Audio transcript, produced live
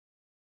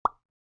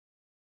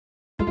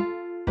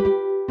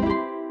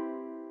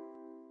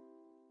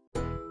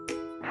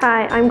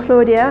Hi, I'm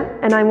Claudia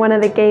and I'm one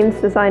of the games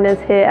designers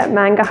here at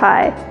Manga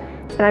High,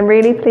 and I'm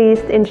really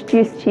pleased to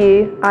introduce to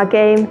you our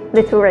game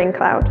Little Rain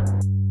Cloud.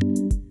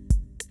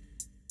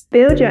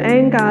 Build your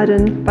own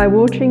garden by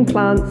watering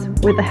plants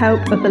with the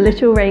help of the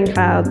little rain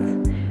clouds.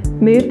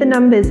 Move the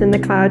numbers in the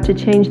cloud to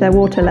change their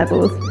water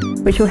levels,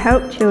 which will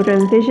help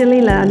children visually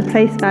learn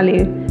place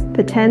value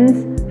for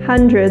tens,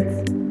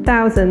 hundreds,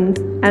 thousands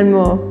and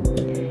more.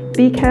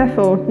 Be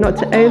careful not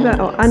to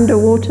over or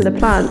underwater the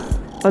plants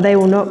or they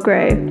will not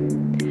grow.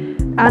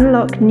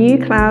 Unlock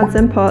new clouds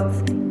and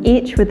pots,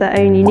 each with their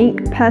own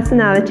unique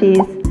personalities,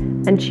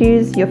 and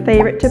choose your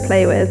favourite to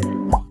play with.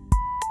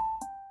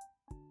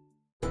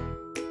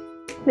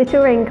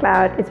 Little Rain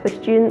Cloud is for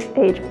students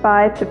aged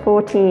 5 to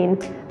 14,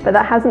 but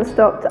that hasn't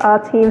stopped our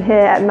team here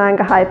at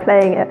Manga High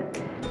playing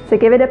it. So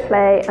give it a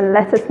play and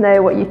let us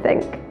know what you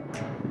think.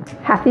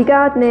 Happy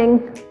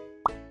gardening!